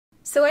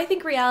So I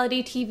think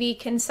reality TV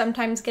can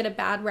sometimes get a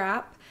bad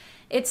rap.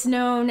 It's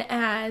known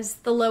as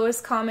the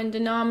lowest common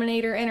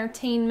denominator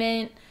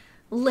entertainment,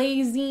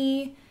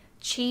 lazy,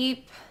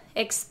 cheap,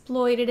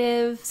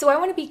 exploitative. So I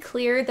want to be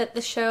clear that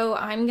the show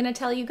I'm going to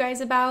tell you guys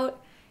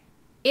about,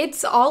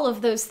 it's all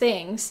of those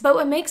things. But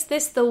what makes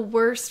this the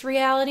worst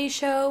reality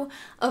show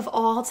of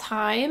all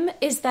time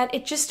is that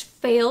it just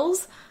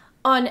fails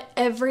on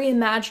every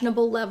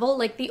imaginable level.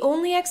 Like, the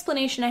only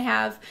explanation I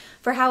have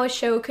for how a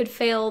show could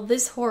fail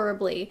this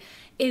horribly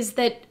is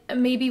that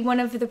maybe one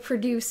of the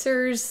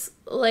producers,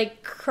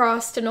 like,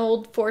 crossed an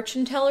old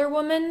fortune teller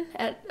woman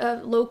at a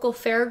local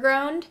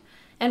fairground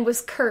and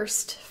was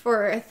cursed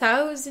for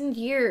 1,000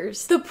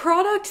 years. The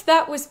product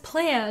that was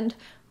planned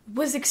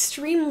was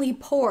extremely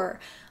poor,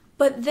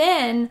 but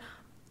then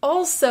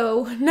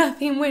also,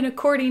 nothing went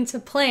according to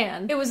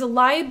plan. It was a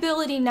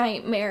liability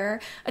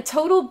nightmare, a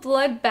total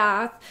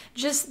bloodbath,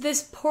 just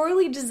this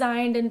poorly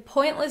designed and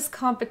pointless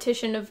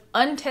competition of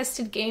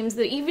untested games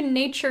that even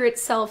nature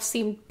itself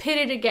seemed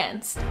pitted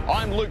against.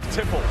 I'm Luke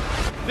Tipple.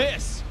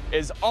 This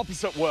is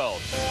Opposite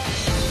World.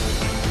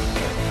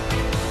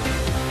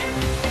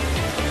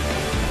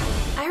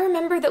 I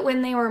remember that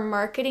when they were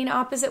marketing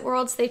Opposite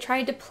Worlds, they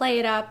tried to play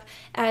it up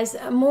as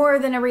more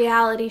than a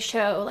reality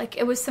show, like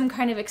it was some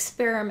kind of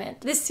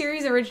experiment. This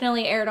series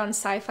originally aired on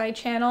Sci-Fi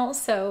Channel,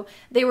 so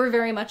they were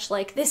very much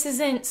like, this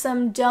isn't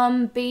some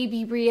dumb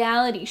baby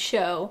reality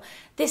show.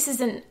 This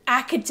is an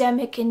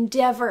academic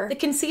endeavor. The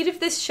conceit of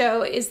this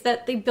show is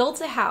that they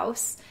built a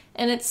house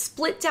and it's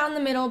split down the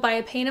middle by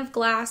a pane of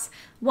glass.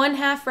 One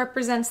half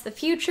represents the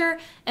future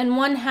and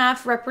one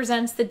half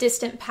represents the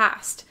distant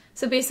past.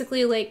 So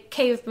basically like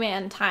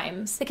caveman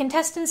times. The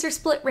contestants are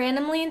split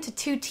randomly into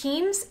two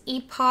teams.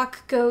 Epoch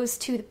goes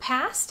to the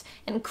past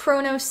and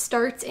Kronos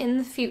starts in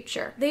the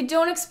future. They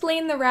don't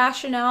explain the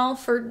rationale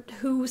for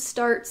who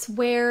starts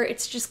where.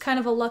 It's just kind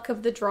of a luck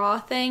of the draw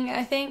thing,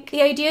 I think.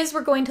 The idea is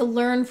we're going to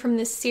learn from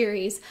this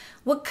series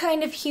what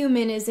kind of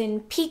human is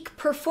in peak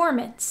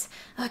performance.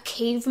 A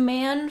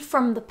caveman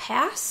from the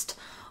past?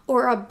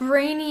 Or a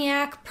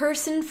brainiac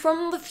person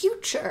from the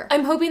future?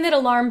 I'm hoping that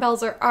alarm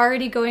bells are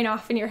already going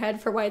off in your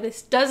head for why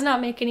this does not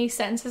make any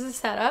sense as a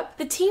setup.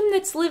 The team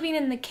that's living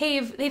in the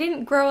cave, they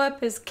didn't grow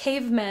up as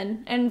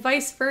cavemen, and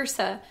vice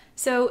versa.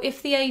 So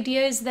if the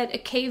idea is that a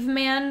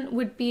caveman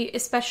would be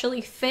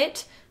especially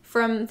fit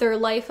from their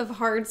life of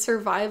hard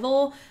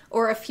survival,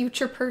 or a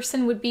future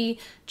person would be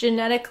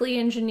genetically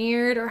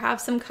engineered or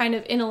have some kind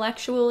of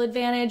intellectual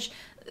advantage,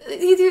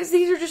 these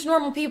are just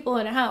normal people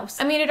in a house.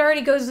 I mean, it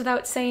already goes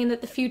without saying that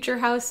the future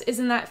house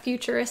isn't that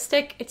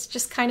futuristic. It's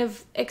just kind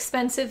of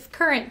expensive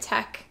current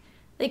tech.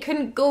 They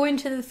couldn't go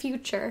into the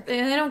future. They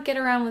don't get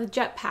around with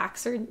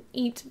jetpacks or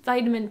eat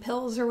vitamin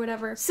pills or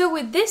whatever. So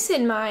with this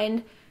in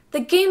mind, the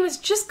game is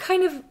just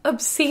kind of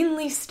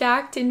obscenely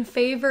stacked in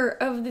favor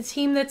of the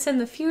team that's in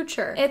the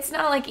future. It's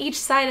not like each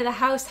side of the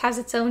house has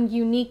its own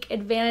unique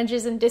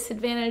advantages and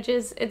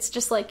disadvantages. It's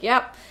just like,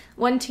 yep,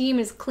 one team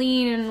is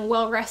clean and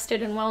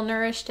well-rested and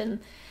well-nourished, and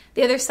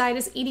the other side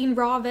is eating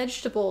raw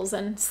vegetables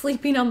and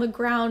sleeping on the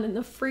ground in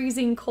the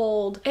freezing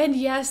cold. And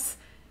yes,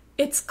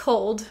 it's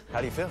cold. How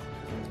do you feel?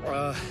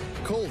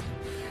 Cold.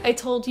 I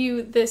told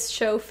you this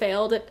show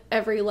failed at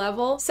every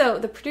level. So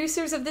the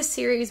producers of this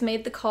series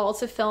made the call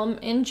to film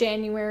in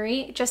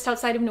January just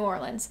outside of New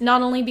Orleans.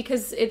 Not only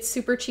because it's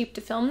super cheap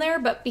to film there,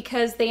 but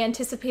because they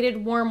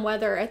anticipated warm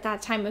weather at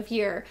that time of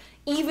year.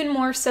 Even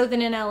more so than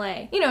in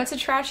LA. You know, it's a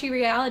trashy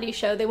reality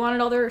show. They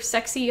wanted all their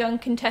sexy young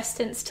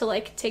contestants to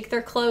like take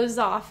their clothes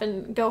off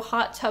and go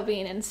hot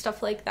tubbing and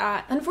stuff like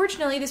that.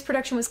 Unfortunately, this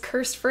production was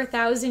cursed for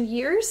 1,000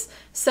 years.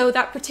 So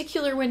that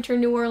particular winter,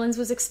 New Orleans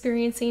was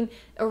experiencing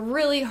a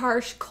really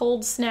harsh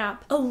cold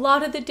snap. A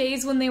lot of the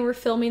days when they were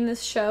filming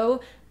this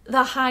show,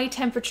 the high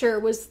temperature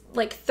was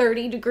like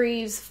 30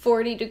 degrees,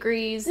 40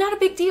 degrees. Not a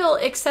big deal,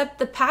 except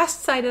the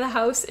past side of the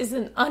house is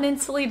an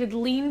uninsulated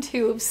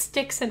lean-to of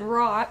sticks and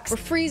rocks. We're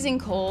freezing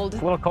cold. A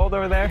little cold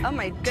over there? Oh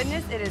my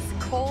goodness, it is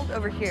cold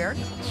over here.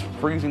 It's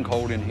freezing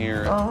cold in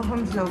here. Oh,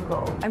 I'm so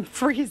cold. I'm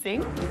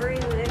freezing.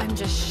 I'm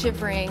just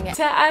shivering.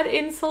 To add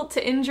insult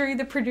to injury,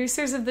 the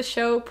producers of the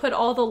show put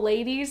all the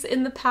ladies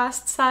in the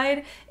past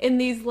side in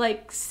these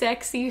like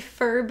sexy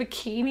fur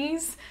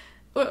bikinis,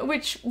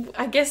 which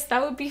I guess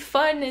that would be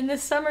fun in the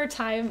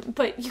summertime,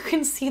 but you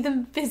can see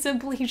them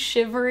visibly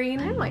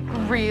shivering. I'm like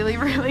really,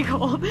 really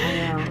cold.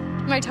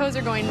 My toes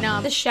are going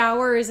numb. The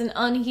shower is an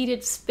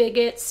unheated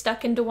spigot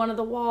stuck into one of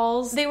the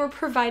walls. They were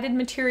provided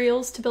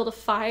materials to build a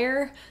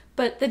fire,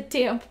 but the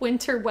damp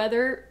winter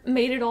weather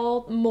made it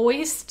all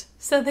moist,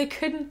 so they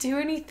couldn't do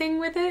anything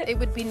with it. It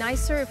would be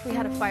nicer if we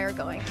had a fire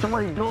going.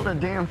 Somebody build a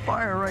damn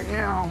fire right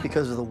now.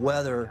 Because of the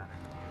weather,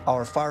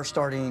 our fire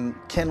starting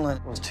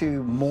kindling was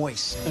too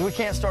moist. We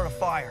can't start a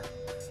fire,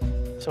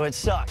 so it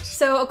sucks.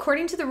 So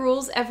according to the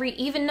rules, every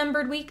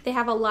even-numbered week they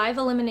have a live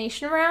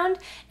elimination round,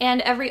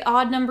 and every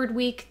odd-numbered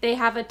week they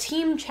have a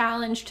team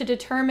challenge to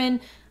determine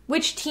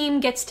which team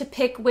gets to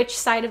pick which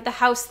side of the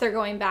house they're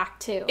going back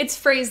to. It's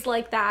phrased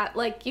like that,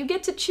 like you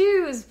get to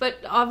choose, but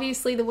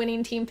obviously the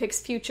winning team picks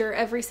future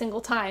every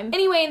single time.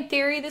 Anyway, in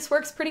theory, this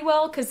works pretty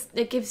well because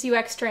it gives you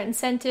extra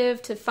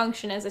incentive to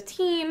function as a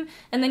team,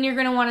 and then you're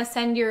going to want to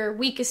send your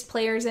weakest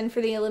players in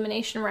for the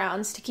elimination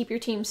rounds to keep your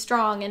team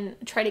strong and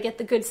try to get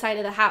the good side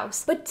of the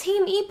house. But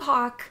Team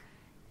Epoch,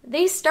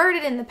 they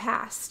started in the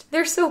past.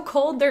 They're so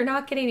cold they're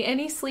not getting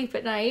any sleep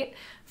at night.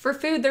 For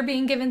food, they're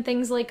being given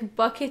things like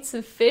buckets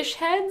of fish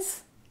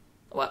heads.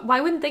 Why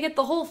wouldn't they get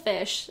the whole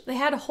fish? They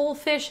had a whole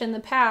fish in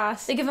the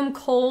past. They give them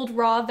cold,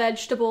 raw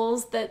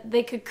vegetables that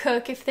they could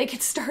cook if they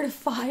could start a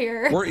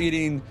fire. We're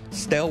eating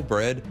stale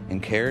bread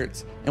and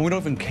carrots, and we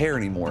don't even care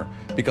anymore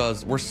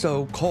because we're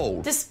so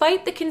cold.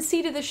 Despite the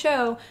conceit of the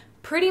show,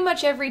 pretty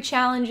much every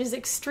challenge is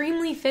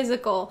extremely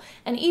physical,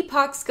 and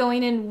Epoch's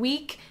going in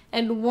weak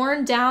and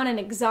worn down and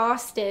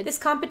exhausted. This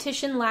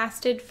competition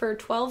lasted for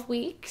 12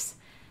 weeks.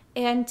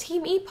 And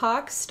Team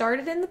Epoch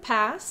started in the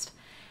past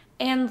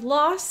and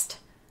lost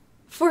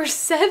for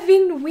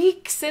 7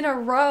 weeks in a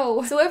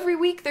row. So every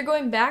week they're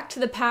going back to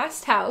the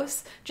past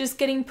house, just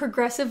getting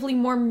progressively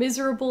more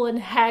miserable and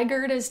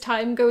haggard as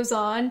time goes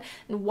on,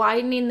 and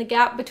widening the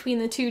gap between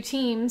the two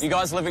teams. You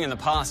guys living in the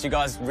past, you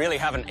guys really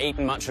haven't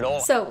eaten much at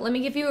all. So let me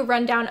give you a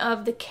rundown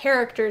of the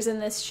characters in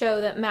this show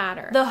that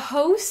matter. The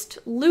host,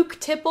 Luke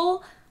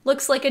Tipple,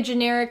 looks like a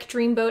generic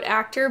Dreamboat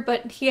actor,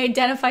 but he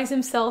identifies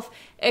himself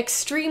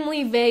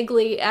extremely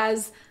vaguely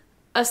as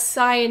a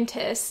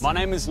scientist. My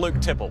name is Luke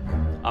Tipple.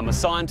 I'm a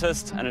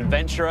scientist, an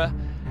adventurer,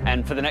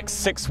 and for the next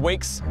 6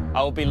 weeks,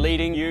 I will be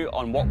leading you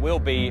on what will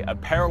be a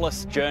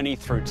perilous journey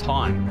through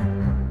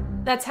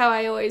time. That's how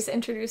I always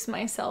introduce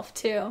myself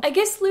too. I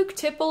guess Luke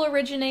Tipple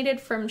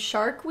originated from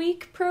Shark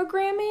Week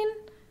programming.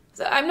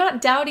 So I'm not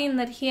doubting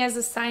that he has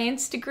a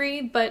science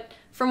degree, but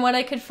from what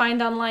I could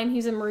find online,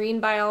 he's a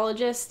marine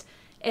biologist.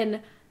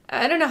 And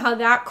I don't know how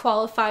that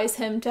qualifies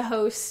him to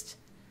host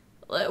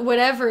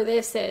whatever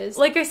this is.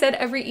 Like I said,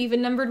 every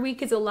even-numbered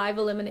week is a live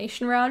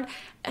elimination round,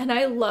 and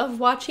I love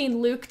watching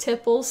Luke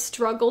Tipple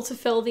struggle to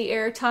fill the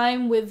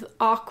airtime with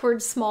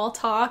awkward small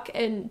talk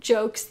and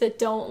jokes that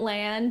don't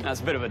land.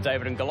 That's a bit of a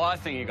David and Goliath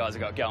thing you guys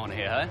have got going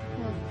here,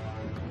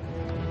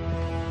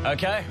 hey?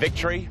 Okay,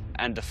 victory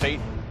and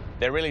defeat,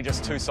 they're really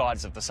just two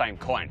sides of the same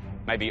coin.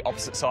 Maybe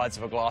opposite sides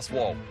of a glass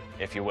wall,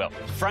 if you will.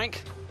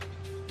 Frank,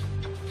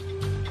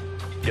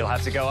 you'll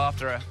have to go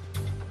after her.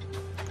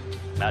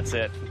 That's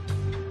it.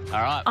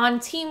 All right. On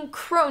Team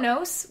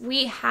Kronos,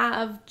 we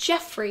have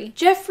Jeffrey.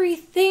 Jeffrey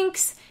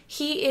thinks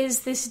he is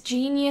this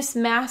genius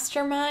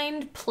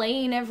mastermind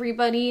playing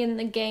everybody in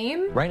the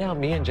game. Right now,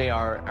 me and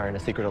JR are in a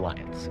secret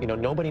alliance. You know,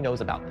 nobody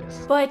knows about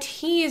this. But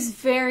he is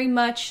very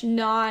much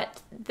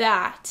not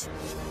that.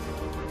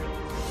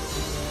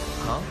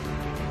 Huh?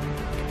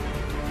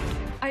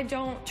 I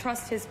don't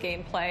trust his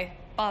gameplay,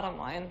 bottom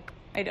line.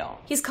 I don't.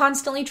 He's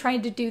constantly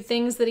trying to do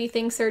things that he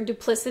thinks are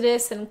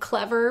duplicitous and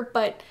clever,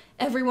 but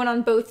everyone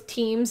on both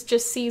teams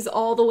just sees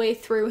all the way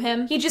through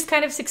him. He just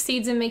kind of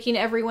succeeds in making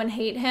everyone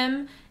hate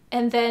him,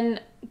 and then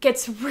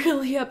gets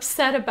really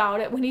upset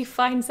about it when he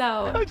finds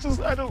out.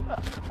 I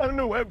don't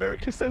know why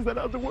America says that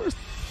I'm the worst.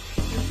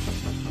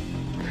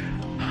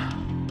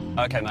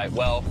 Okay, mate,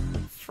 well...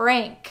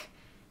 Frank.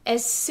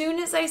 As soon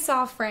as I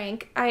saw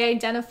Frank, I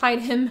identified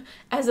him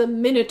as a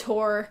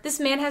minotaur. This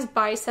man has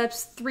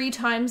biceps 3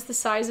 times the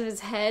size of his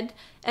head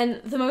and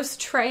the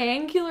most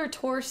triangular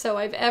torso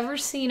I've ever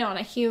seen on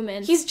a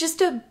human. He's just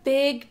a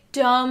big,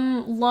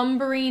 dumb,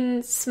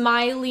 lumbering,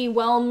 smiley,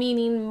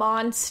 well-meaning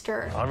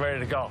monster. I'm ready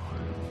to go.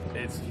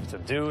 It's a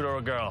dude or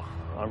a girl.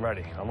 I'm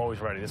ready. I'm always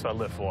ready. That's what I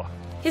live for.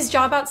 His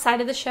job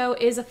outside of the show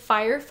is a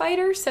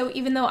firefighter, so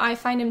even though I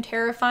find him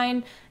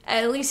terrifying,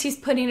 at least he's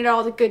putting it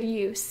all to good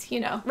use, you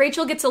know.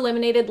 Rachel gets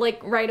eliminated,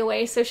 like, right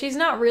away, so she's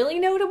not really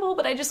notable,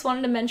 but I just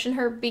wanted to mention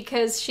her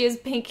because she has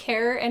pink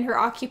hair and her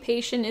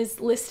occupation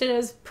is listed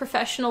as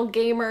professional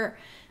gamer,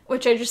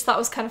 which I just thought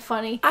was kind of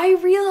funny. I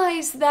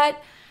realized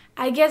that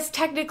I guess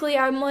technically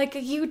I'm like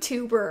a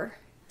YouTuber.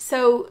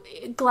 So,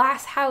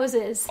 glass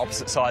houses.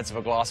 Opposite sides of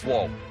a glass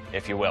wall,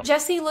 if you will.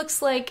 Jesse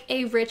looks like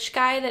a rich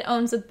guy that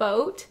owns a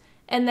boat,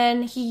 and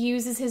then he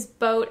uses his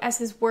boat as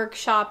his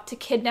workshop to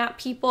kidnap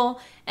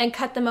people and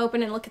cut them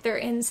open and look at their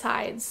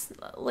insides,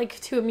 like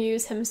to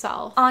amuse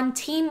himself. On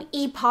Team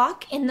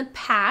Epoch, in the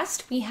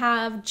past, we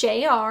have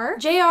JR.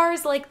 JR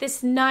is like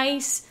this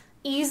nice,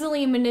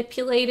 easily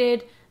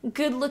manipulated,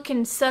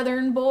 good-looking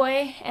southern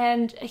boy,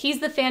 and he's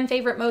the fan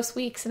favorite most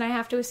weeks, and I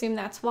have to assume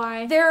that's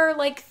why. There are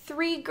like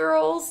 3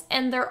 girls,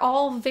 and they're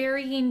all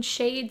varying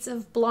shades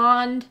of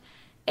blonde,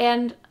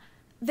 and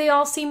they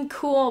all seem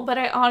cool, but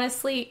I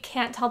honestly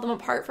can't tell them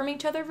apart from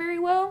each other very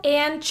well.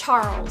 And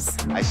Charles.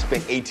 I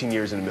spent 18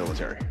 years in the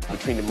military.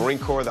 Between the Marine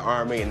Corps, the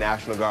Army, and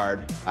National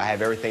Guard, I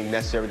have everything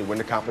necessary to win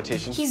the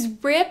competition. He's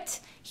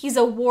ripped. He's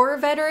a war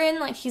veteran.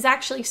 Like, he's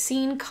actually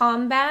seen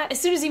combat. As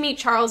soon as you meet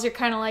Charles, you're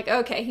kind of like,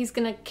 okay, he's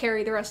gonna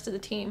carry the rest of the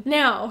team.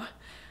 Now,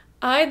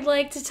 I'd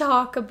like to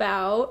talk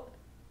about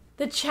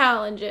The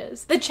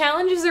challenges. The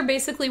challenges are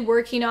basically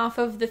working off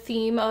of the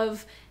theme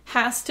of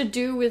has to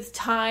do with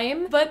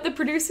time, but the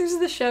producers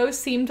of the show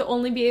seem to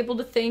only be able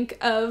to think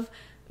of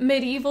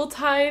medieval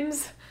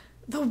times,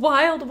 the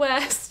Wild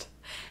West,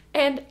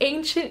 and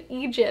ancient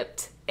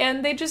Egypt,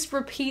 and they just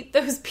repeat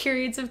those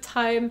periods of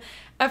time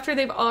after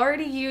they've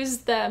already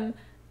used them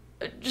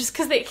just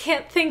because they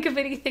can't think of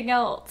anything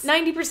else.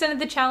 90% of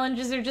the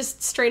challenges are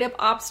just straight up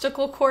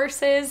obstacle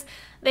courses.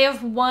 They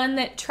have one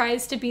that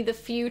tries to be the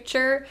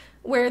future,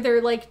 where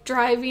they're like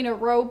driving a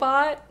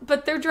robot,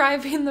 but they're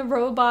driving the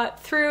robot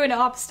through an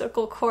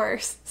obstacle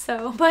course.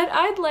 But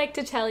I'd like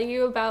to tell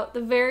you about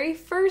the very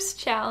first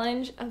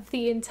challenge of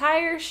the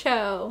entire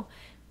show,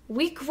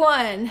 week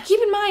 1.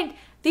 Keep in mind,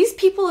 these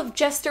people have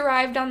just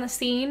arrived on the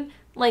scene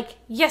like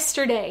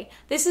yesterday.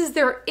 This is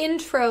their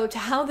intro to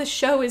how the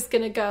show is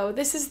gonna go.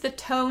 This is the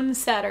tone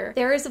setter.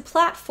 There is a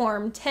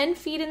platform 10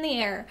 feet in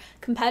the air.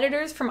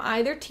 Competitors from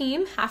either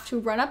team have to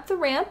run up the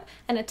ramp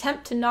and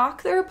attempt to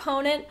knock their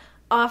opponent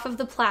off of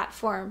the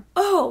platform.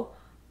 Oh,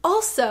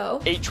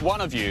 also, Each one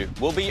of you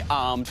will be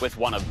armed with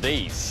one of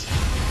these.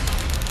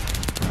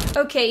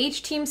 okay,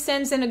 each team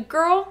sends in a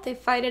girl. They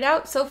fight it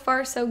out. So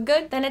far, so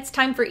good. Then it's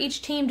time for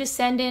each team to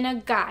send in a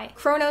guy.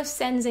 Kronos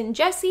sends in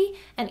Jesse,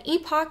 and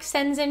Epoch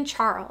sends in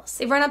Charles.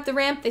 They run up the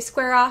ramp, they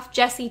square off.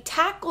 Jesse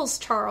tackles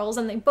Charles,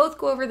 and they both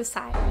go over the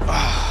side.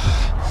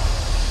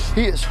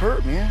 He is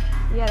hurt, man.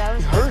 Yeah, that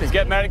was Hurting.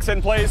 Get medics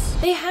in,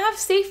 please. They have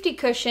safety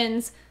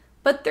cushions,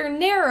 but they're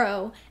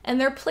narrow, and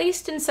they're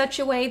placed in such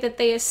a way that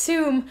they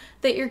assume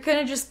that you're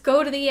gonna just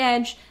go to the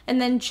edge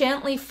and then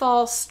gently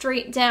fall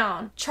straight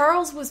down.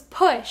 Charles was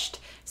pushed,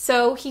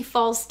 so he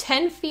falls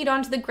 10 feet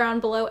onto the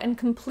ground below and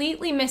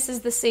completely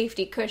misses the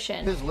safety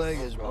cushion. His leg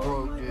is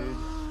broke, dude.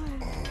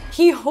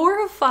 He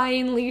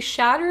horrifyingly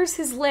shatters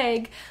his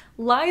leg,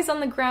 lies on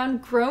the ground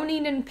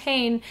groaning in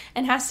pain,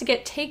 and has to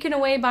get taken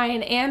away by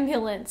an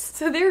ambulance.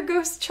 So there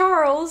goes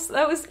Charles.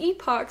 That was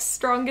Epoch's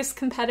strongest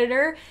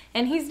competitor,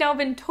 and he's now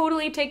been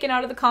totally taken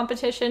out of the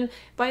competition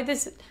by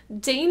this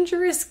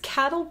dangerous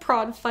cattle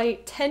prod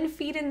fight 10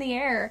 feet in the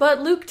air.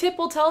 But Luke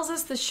Tipple tells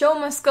us the show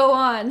must go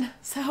on.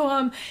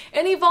 So,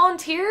 any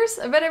volunteers?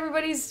 I bet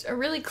everybody's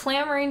really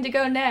clamoring to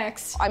go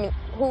next. I mean,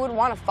 who would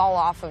want to fall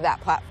off of that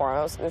platform?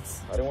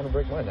 I don't want to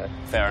break my neck.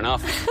 Fair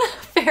enough.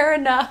 Fair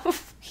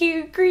enough. He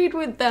agreed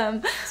with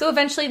them. So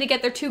eventually they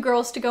get their 2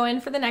 girls to go in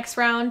for the next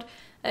round.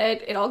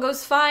 It all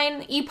goes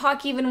fine.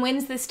 Epoch even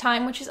wins this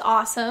time, which is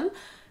awesome.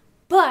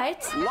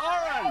 But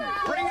Lauren,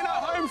 bring it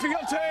home for your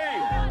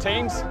team.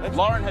 Teams,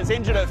 Lauren has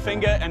injured her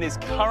finger and is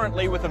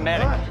currently with a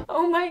medic.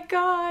 oh my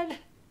god.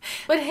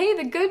 But hey,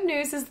 the good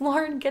news is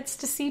Lauren gets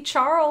to see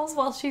Charles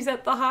while she's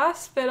at the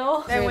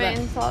hospital. I went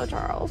and saw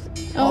Charles.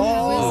 How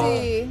was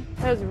he?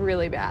 That was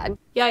really bad.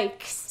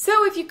 Yikes.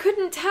 So if you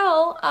couldn't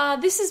tell,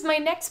 this is my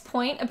next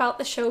point about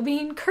the show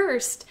being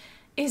cursed,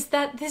 is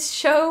that this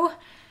show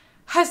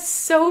has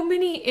so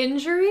many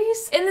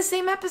injuries. In the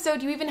same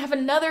episode, you even have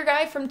another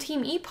guy from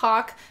Team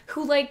Epoch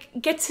who, like,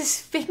 gets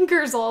his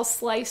fingers all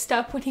sliced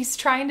up when he's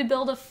trying to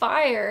build a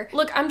fire.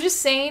 Look, I'm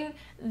just saying,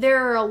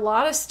 there are a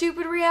lot of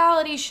stupid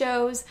reality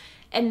shows,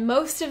 and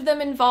most of them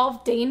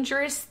involve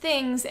dangerous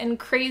things and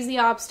crazy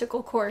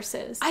obstacle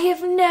courses. I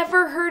have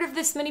never heard of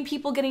this many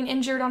people getting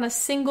injured on a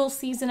single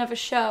season of a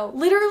show.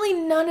 Literally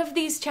none of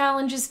these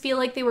challenges feel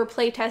like they were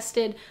play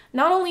tested,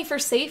 not only for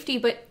safety,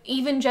 but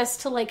even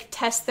just to like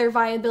test their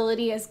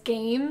viability as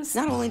games.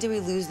 Not only did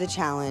we lose the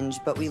challenge,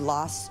 but we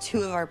lost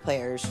 2 of our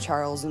players,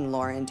 Charles and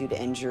Lauren, due to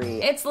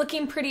injury. It's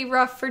looking pretty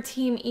rough for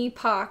Team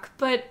Epoch,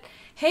 but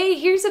hey,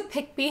 here's a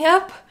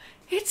pick-me-up.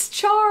 It's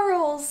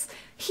Charles!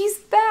 He's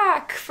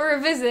back for a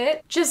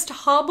visit, just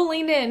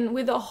hobbling in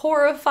with a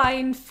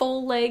horrifying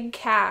full leg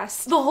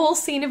cast. The whole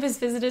scene of his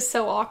visit is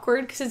so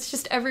awkward because it's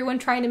just everyone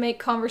trying to make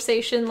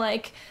conversation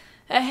like,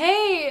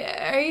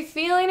 hey, are you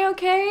feeling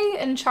okay?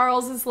 And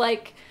Charles is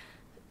like,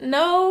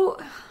 no,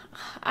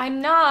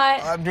 I'm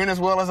not. I'm doing as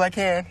well as I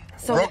can.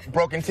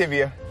 Broken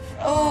tibia.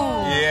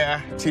 Oh.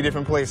 Yeah, 2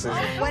 different places.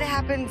 What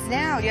happens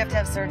now? You have to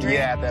have surgery?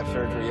 Yeah, I have to have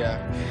surgery,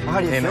 yeah.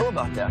 How do you feel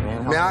about that,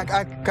 man? Man,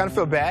 I kind of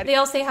feel bad. They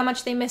all say how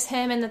much they miss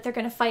him and that they're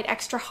going to fight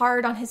extra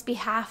hard on his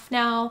behalf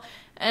now.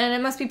 And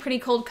it must be pretty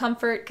cold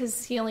comfort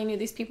because he only knew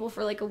these people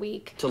for like a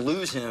week. To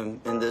lose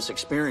him in this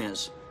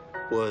experience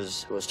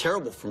was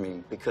terrible for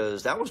me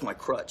because that was my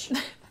crutch.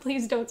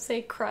 Please don't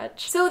say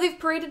crutch. So they've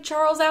paraded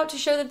Charles out to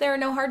show that there are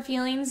no hard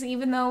feelings,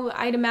 even though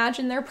I'd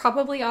imagine there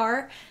probably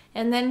are.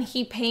 And then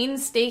he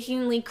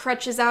painstakingly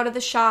crutches out of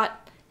the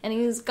shot, and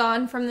he's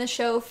gone from the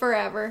show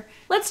forever.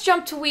 Let's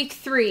jump to week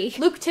 3.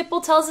 Luke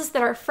Tipple tells us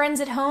that our friends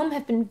at home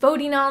have been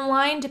voting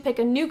online to pick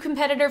a new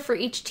competitor for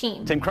each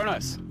team. Team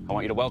Kronos, I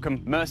want you to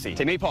welcome Mercy.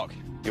 Team Epoch,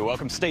 you're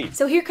welcome Steve.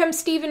 So here comes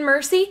Steve and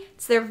Mercy.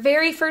 It's their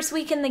very first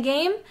week in the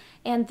game,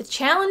 and the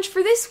challenge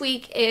for this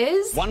week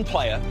is... 1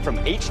 player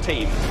from each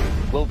team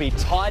will be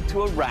tied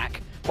to a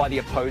rack by the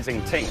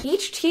opposing team.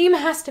 Each team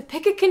has to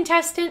pick a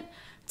contestant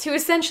to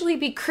essentially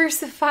be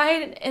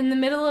crucified in the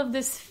middle of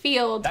this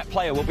field. That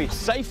player will be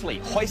safely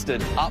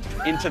hoisted up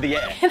into the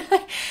air.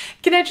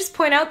 Can I just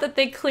point out that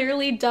they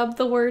clearly dubbed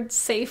the word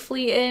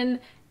safely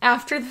in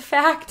after the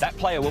fact. That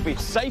player will be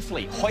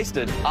safely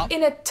hoisted up.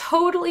 In a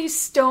totally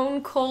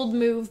stone cold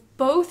move,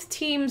 both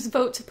teams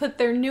vote to put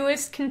their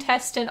newest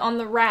contestant on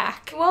the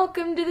rack.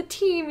 Welcome to the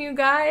team, you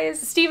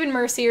guys. Steve and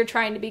Mercy are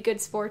trying to be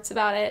good sports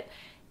about it.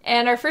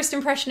 And our first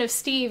impression of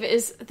Steve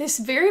is this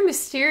very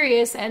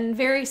mysterious and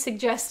very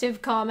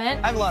suggestive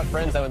comment. I have a lot of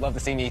friends that would love to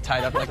see me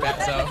tied up like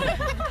that,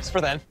 so it's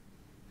for them.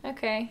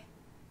 Okay.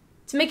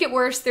 To make it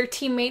worse, their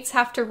teammates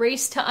have to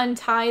race to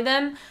untie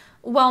them,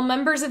 while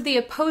members of the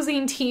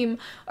opposing team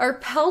are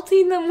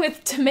pelting them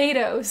with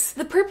tomatoes.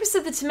 The purpose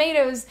of the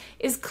tomatoes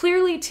is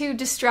clearly to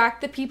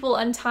distract the people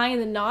untying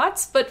the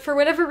knots, but for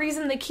whatever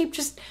reason they keep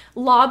just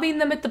lobbing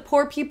them at the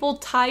poor people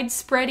tied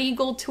spread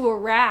eagle to a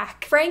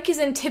rack. Frank is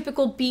in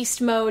typical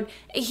beast mode.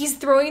 He's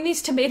throwing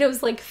these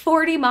tomatoes like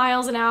 40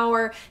 miles an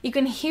hour. You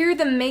can hear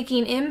them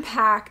making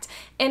impact,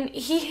 and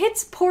he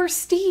hits poor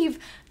Steve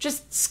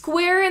just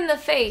square in the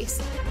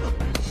face.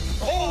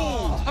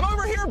 Oh, I'm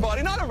over here,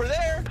 buddy, not over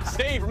there.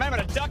 Steve, remember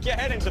to duck your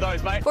head into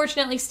those, mate.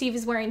 Fortunately, Steve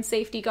is wearing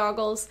safety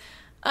goggles.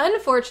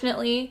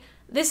 Unfortunately,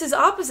 this is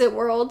opposite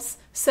worlds,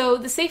 so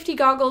the safety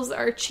goggles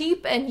are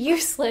cheap and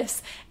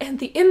useless, and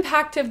the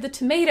impact of the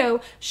tomato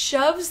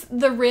shoves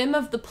the rim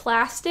of the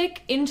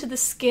plastic into the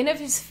skin of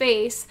his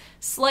face,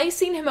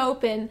 slicing him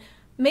open,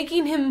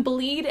 making him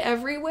bleed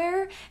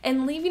everywhere,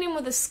 and leaving him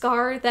with a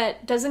scar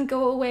that doesn't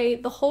go away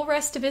the whole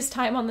rest of his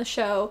time on the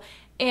show,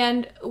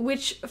 and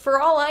which, for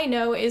all I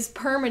know, is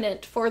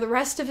permanent for the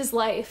rest of his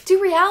life.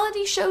 Do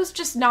reality shows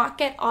just not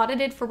get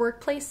audited for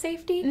workplace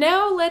safety?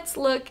 Now let's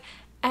look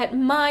at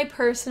my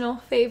personal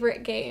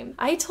favorite game.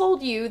 I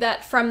told you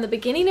that from the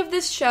beginning of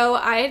this show,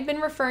 I had been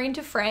referring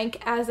to Frank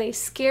as a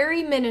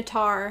scary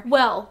minotaur.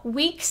 Well,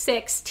 week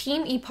 6,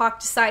 Team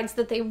Epoch decides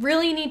that they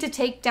really need to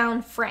take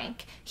down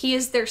Frank. He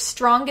is their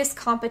strongest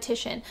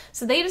competition.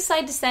 So they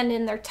decide to send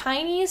in their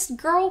tiniest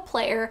girl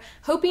player,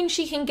 hoping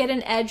she can get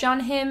an edge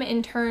on him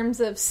in terms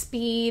of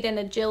speed and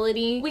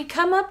agility. We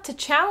come up to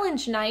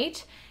challenge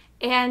night,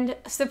 and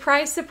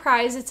surprise,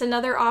 surprise, it's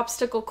another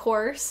obstacle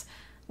course.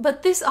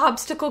 But this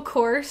obstacle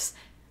course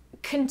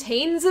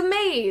contains a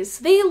maze.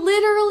 They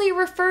literally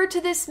refer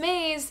to this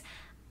maze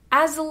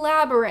as a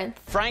labyrinth.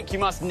 Frank, you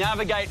must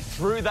navigate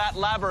through that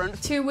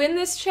labyrinth. To win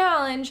this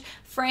challenge,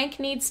 Frank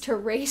needs to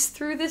race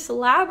through this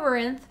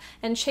labyrinth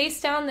and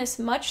chase down this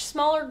much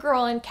smaller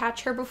girl and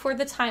catch her before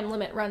the time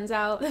limit runs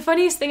out. The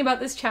funniest thing about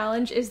this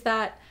challenge is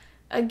that,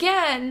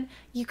 again,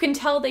 you can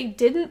tell they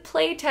didn't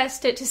play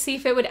test it to see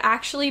if it would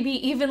actually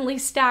be evenly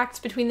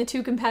stacked between the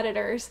two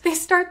competitors. They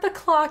start the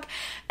clock,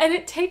 and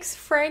it takes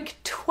Frank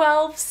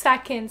 12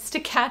 seconds to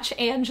catch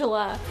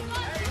Angela.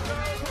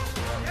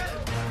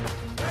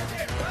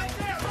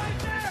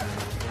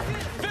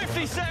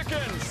 50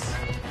 seconds!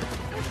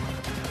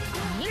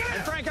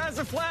 And Frank has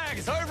the flag.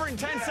 It's over in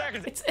 10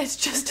 seconds. It's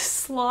just a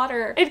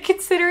slaughter. And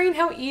considering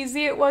how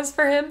easy it was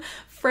for him,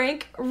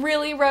 Frank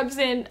really rubs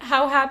in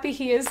how happy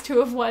he is to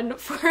have won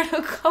for an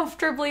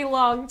uncomfortably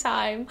long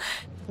time.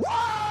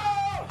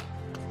 Whoa!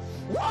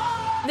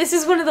 Whoa! This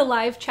is one of the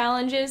live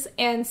challenges,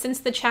 and since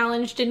the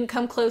challenge didn't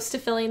come close to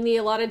filling the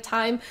allotted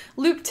time,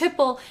 Luke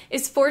Tipple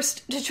is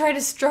forced to try to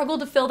struggle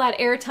to fill that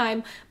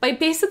airtime by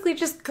basically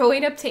just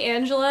going up to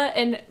Angela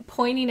and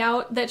pointing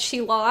out that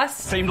she lost.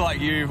 Seemed like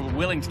you were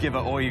willing to give her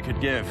all you could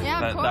give.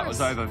 Yeah, but that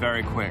was over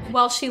very quick.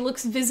 While she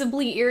looks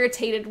visibly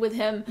irritated with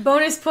him.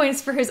 Bonus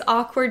points for his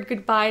awkward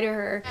goodbye to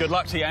her. Good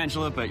luck to you,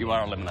 Angela, but you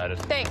are eliminated.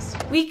 Thanks.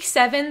 Week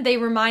 7, they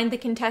remind the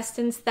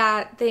contestants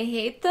that they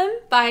hate them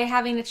by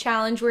having a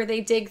challenge where they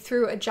dig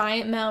through a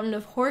giant mountain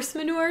of horse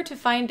manure to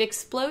find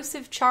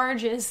explosive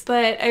charges.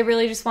 But I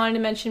really just wanted to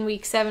mention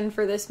week 7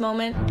 for this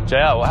moment.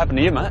 JR, what happened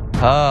to you, mate?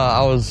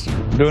 I was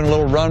doing a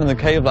little run in the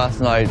cave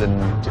last night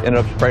and ended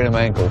up spraining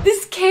my ankle.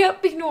 This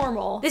can't be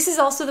normal. This is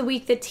also the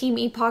week that Team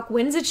Epoch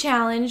wins a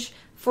challenge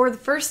for the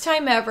first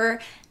time ever,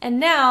 and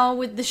now,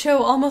 with the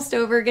show almost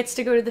over, gets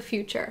to go to the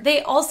future.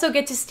 They also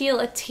get to steal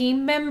a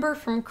team member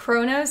from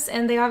Kronos,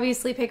 and they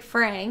obviously pick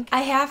Frank.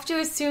 I have to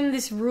assume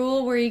this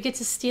rule where you get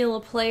to steal a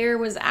player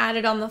was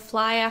added on the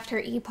fly after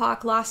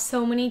Epoch lost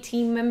so many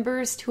team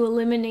members to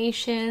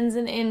eliminations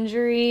and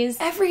injuries.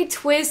 Every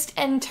twist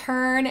and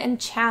turn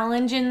and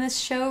challenge in this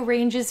show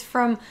ranges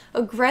from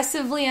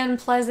aggressively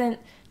unpleasant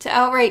to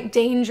outright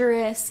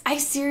dangerous. I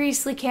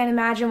seriously can't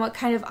imagine what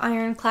kind of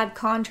ironclad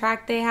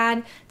contract they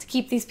had to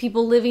keep these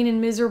people living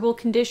in miserable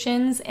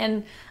conditions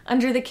and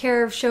under the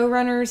care of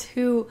showrunners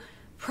who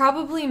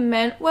probably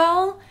meant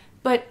well,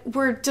 but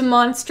were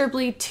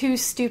demonstrably too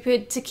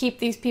stupid to keep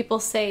these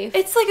people safe.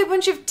 It's like a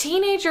bunch of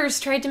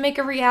teenagers tried to make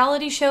a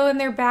reality show in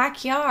their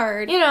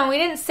backyard. You know, we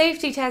didn't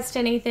safety test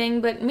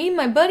anything, but me and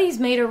my buddies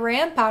made a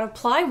ramp out of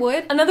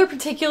plywood. Another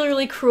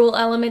particularly cruel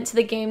element to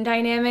the game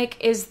dynamic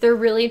is they're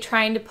really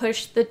trying to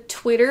push the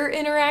Twitter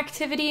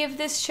interactivity of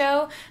this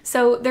show,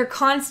 so they're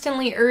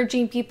constantly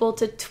urging people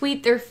to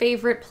tweet their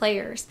favorite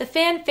players. The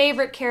fan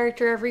favorite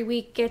character every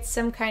week gets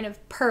some kind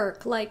of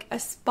perk, like a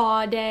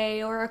spa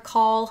day or a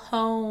call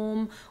home,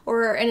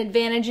 or an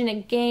advantage in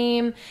a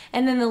game,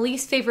 and then the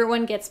least favorite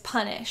one gets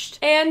punished.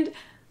 And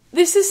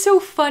this is so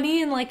funny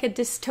in like a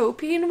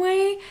dystopian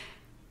way,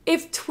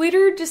 If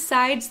Twitter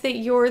decides that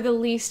you're the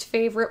least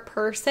favorite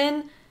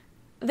person,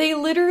 they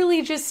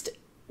literally just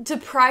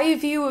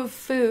deprive you of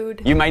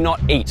food. You may not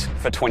eat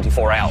for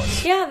 24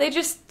 hours. Yeah, they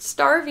just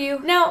starve you.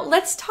 Now,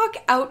 let's talk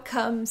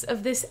outcomes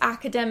of this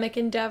academic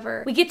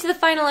endeavor. We get to the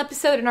final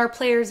episode and our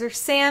players are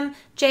Sam,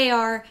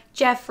 JR,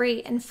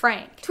 Jeffrey, and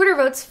Frank. Twitter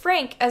votes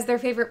Frank as their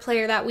favorite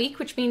player that week,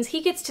 which means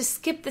he gets to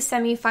skip the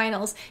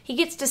semifinals. He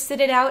gets to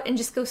sit it out and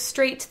just go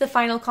straight to the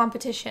final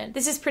competition.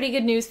 This is pretty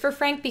good news for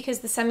Frank because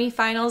the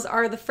semifinals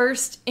are the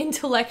first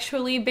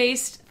intellectually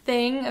based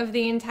thing of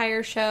the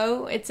entire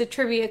show. It's a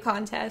trivia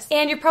contest.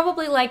 And you're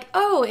probably like,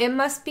 oh, it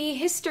must be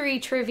history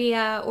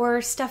trivia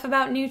or stuff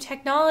about new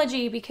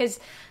technology because,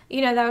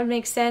 you know, that would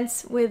make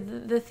sense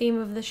with the theme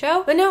of the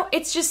show. But no,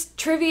 it's just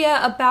trivia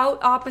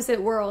about opposite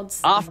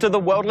worlds. After the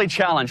Worldly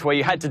Challenge, where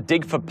you had to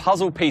dig for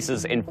puzzle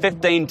pieces in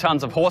 15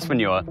 tons of horse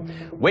manure,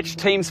 which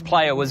team's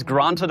player was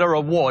granted a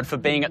reward for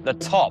being at the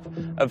top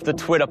of the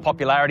Twitter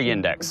popularity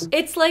index?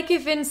 It's like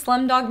if in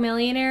Slumdog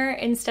Millionaire,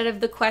 instead of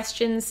the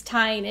questions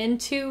tying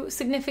into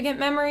significant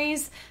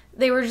memories,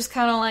 they were just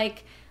kind of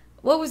like,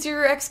 what was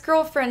your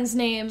ex-girlfriend's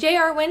name?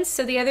 JR wins,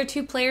 so the other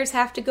two players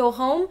have to go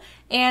home.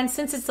 And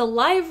since it's a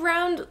live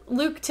round,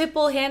 Luke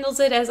Tipple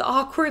handles it as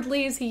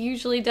awkwardly as he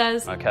usually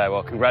does. Okay,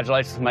 well,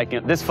 congratulations for making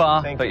it this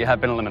far, but you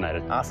have been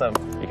eliminated. Awesome.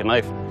 You can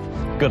leave.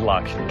 Good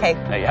luck. Okay.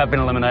 You have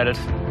been eliminated,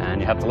 and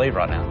you have to leave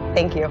right now.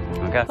 Thank you.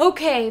 Okay.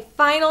 Okay,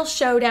 final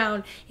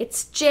showdown.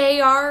 It's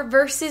JR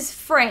versus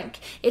Frank.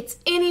 It's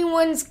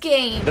anyone's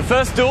game. The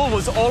first duel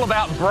was all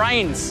about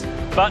brains,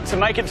 but to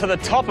make it to the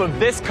top of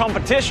this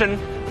competition,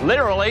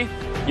 literally,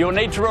 you'll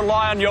need to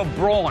rely on your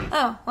brawn.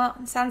 Oh, well,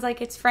 it sounds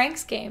like it's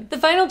Frank's game. The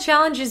final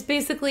challenge is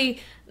basically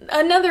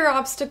another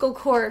obstacle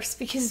course,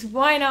 because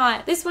why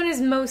not? This one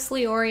is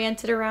mostly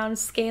oriented around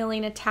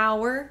scaling a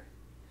tower.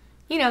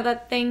 You know,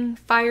 that thing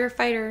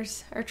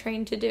firefighters are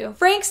trained to do.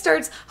 Frank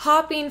starts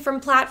hopping from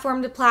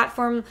platform to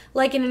platform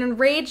like an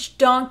enraged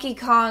Donkey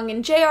Kong,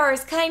 and JR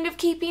is kind of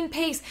keeping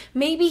pace.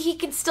 Maybe he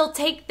can still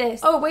take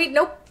this. Oh, wait,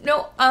 nope.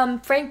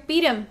 Frank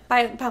beat him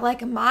by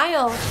like a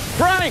mile.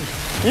 Frank,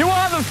 you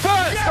are the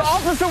first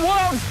Opposite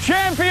Worlds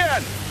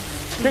champion!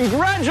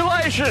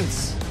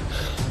 Congratulations!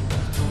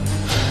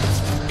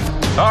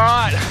 All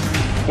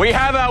right, we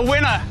have our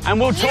winner,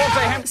 and we'll talk to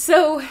him.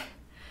 So,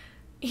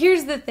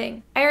 here's the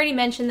thing. I already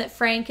mentioned that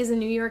Frank is a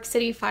New York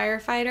City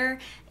firefighter,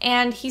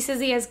 and he says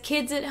he has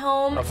kids at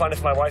home. I'm finding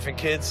for my wife and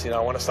kids. You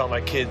know, I want to start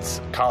my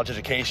kids' college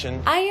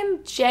education. I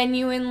am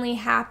genuinely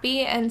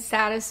happy and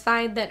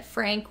satisfied that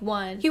Frank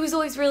won. He was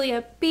always really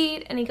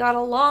upbeat, and he got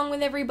along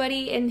with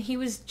everybody, and he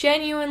was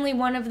genuinely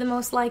one of the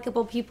most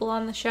likable people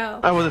on the show.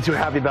 I wasn't too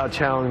happy about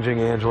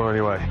challenging Angela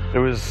anyway. It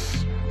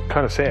was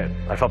kind of sad.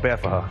 I felt bad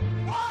for her.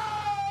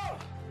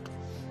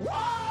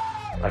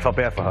 I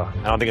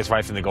don't think it's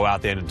right for him to go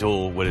out there and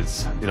duel with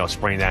his,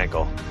 sprained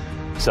ankle.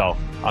 So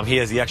he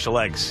has the extra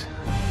legs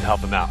to help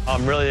him out.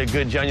 I'm really a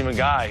good, genuine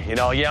guy.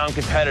 Yeah, I'm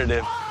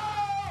competitive.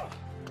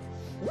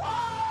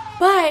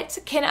 But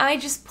can I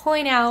just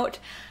point out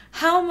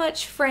how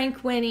much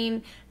Frank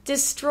winning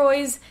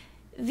destroys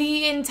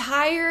the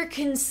entire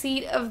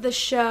conceit of the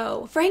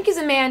show? Frank is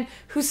a man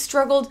who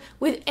struggled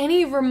with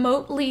any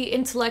remotely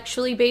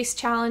intellectually based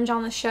challenge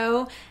on the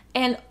show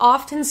and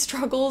often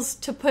struggles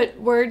to put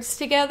words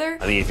together.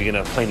 I think if you're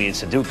gonna play me in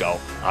Sudoku,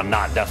 I'm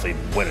not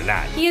definitely winning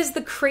that. He has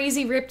the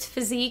crazy ripped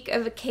physique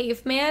of a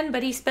caveman,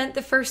 but he spent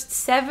the first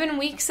 7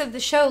 weeks of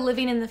the show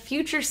living in the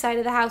future side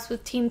of the house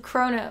with Team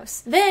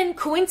Kronos. Then,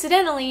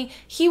 coincidentally,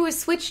 he was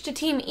switched to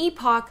Team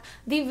Epoch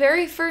the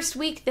very first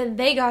week that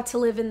they got to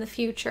live in the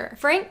future.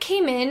 Frank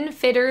came in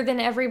fitter than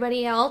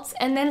everybody else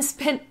and then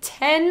spent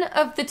 10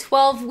 of the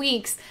 12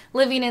 weeks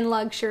living in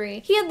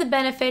luxury. He had the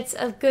benefits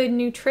of good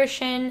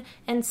nutrition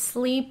and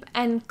sleep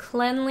and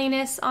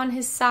cleanliness on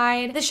his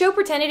side. The show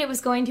pretended it was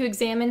going to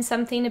examine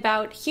something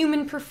about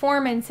human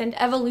performance and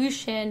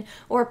evolution,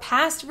 or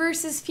past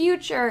versus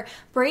future,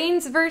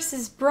 brains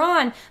versus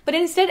brawn, but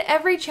instead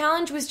every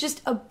challenge was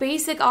just a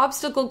basic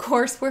obstacle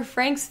course where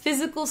Frank's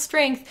physical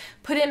strength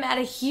put him at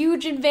a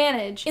huge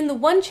advantage. In the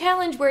one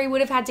challenge where he would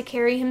have had to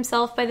carry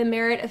himself by the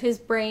merit of his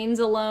brains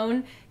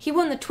alone, he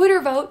won the Twitter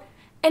vote,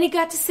 and he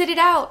got to sit it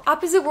out.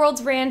 Opposite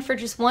Worlds ran for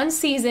just 1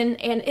 season,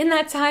 and in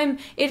that time,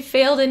 it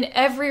failed in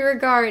every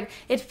regard.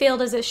 It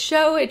failed as a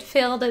show, it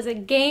failed as a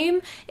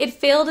game, it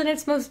failed in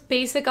its most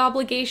basic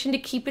obligation to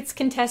keep its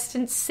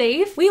contestants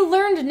safe. We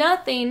learned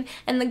nothing,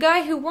 and the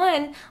guy who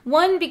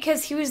won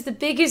because he was the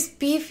biggest,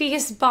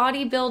 beefiest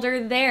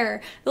bodybuilder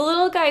there. The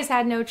little guys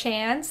had no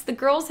chance, the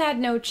girls had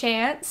no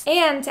chance,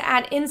 and to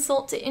add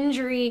insult to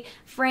injury,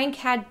 Frank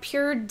had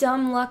pure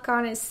dumb luck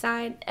on his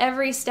side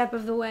every step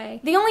of the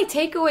way. The only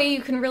takeaway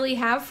you can really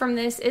have from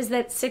this is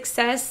that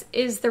success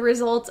is the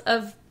result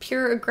of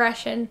pure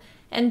aggression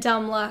and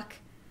dumb luck.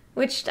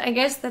 which I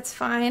guess that's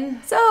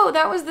fine. So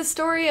that was the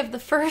story of the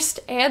first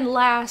and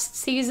last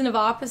season of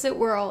Opposite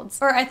Worlds.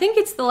 Or I think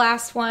it's the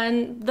last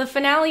one. The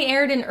finale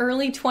aired in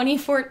early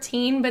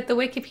 2014, but the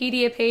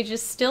Wikipedia page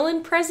is still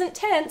in present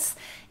tense,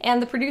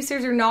 and the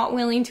producers are not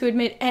willing to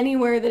admit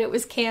anywhere that it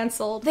was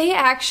canceled. They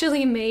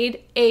actually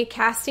made a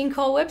casting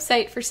call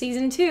website for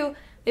season 2.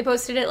 They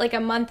posted it like a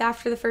month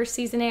after the first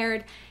season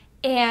aired,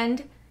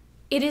 and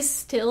it is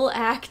still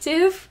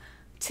active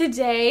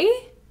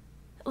today.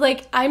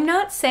 Like, I'm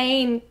not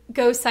saying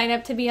go sign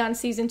up to be on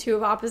season 2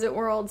 of Opposite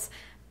Worlds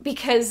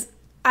because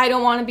I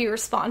don't want to be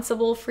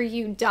responsible for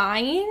you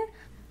dying,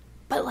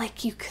 but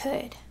like, you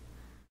could.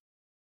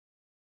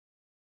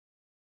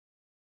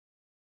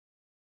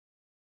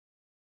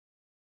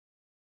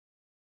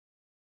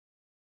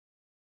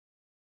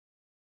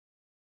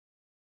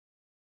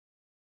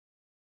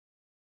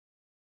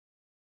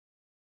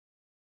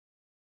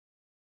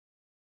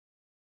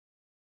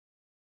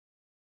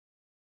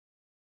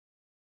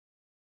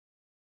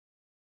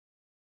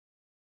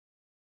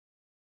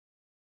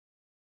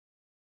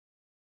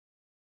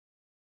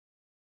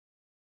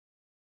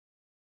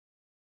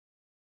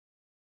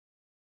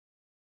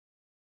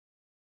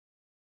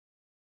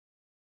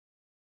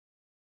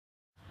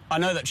 I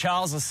know that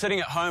Charles is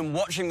sitting at home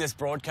watching this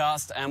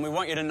broadcast, and we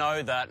want you to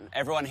know that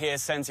everyone here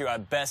sends you our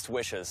best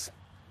wishes.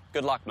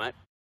 Good luck, mate.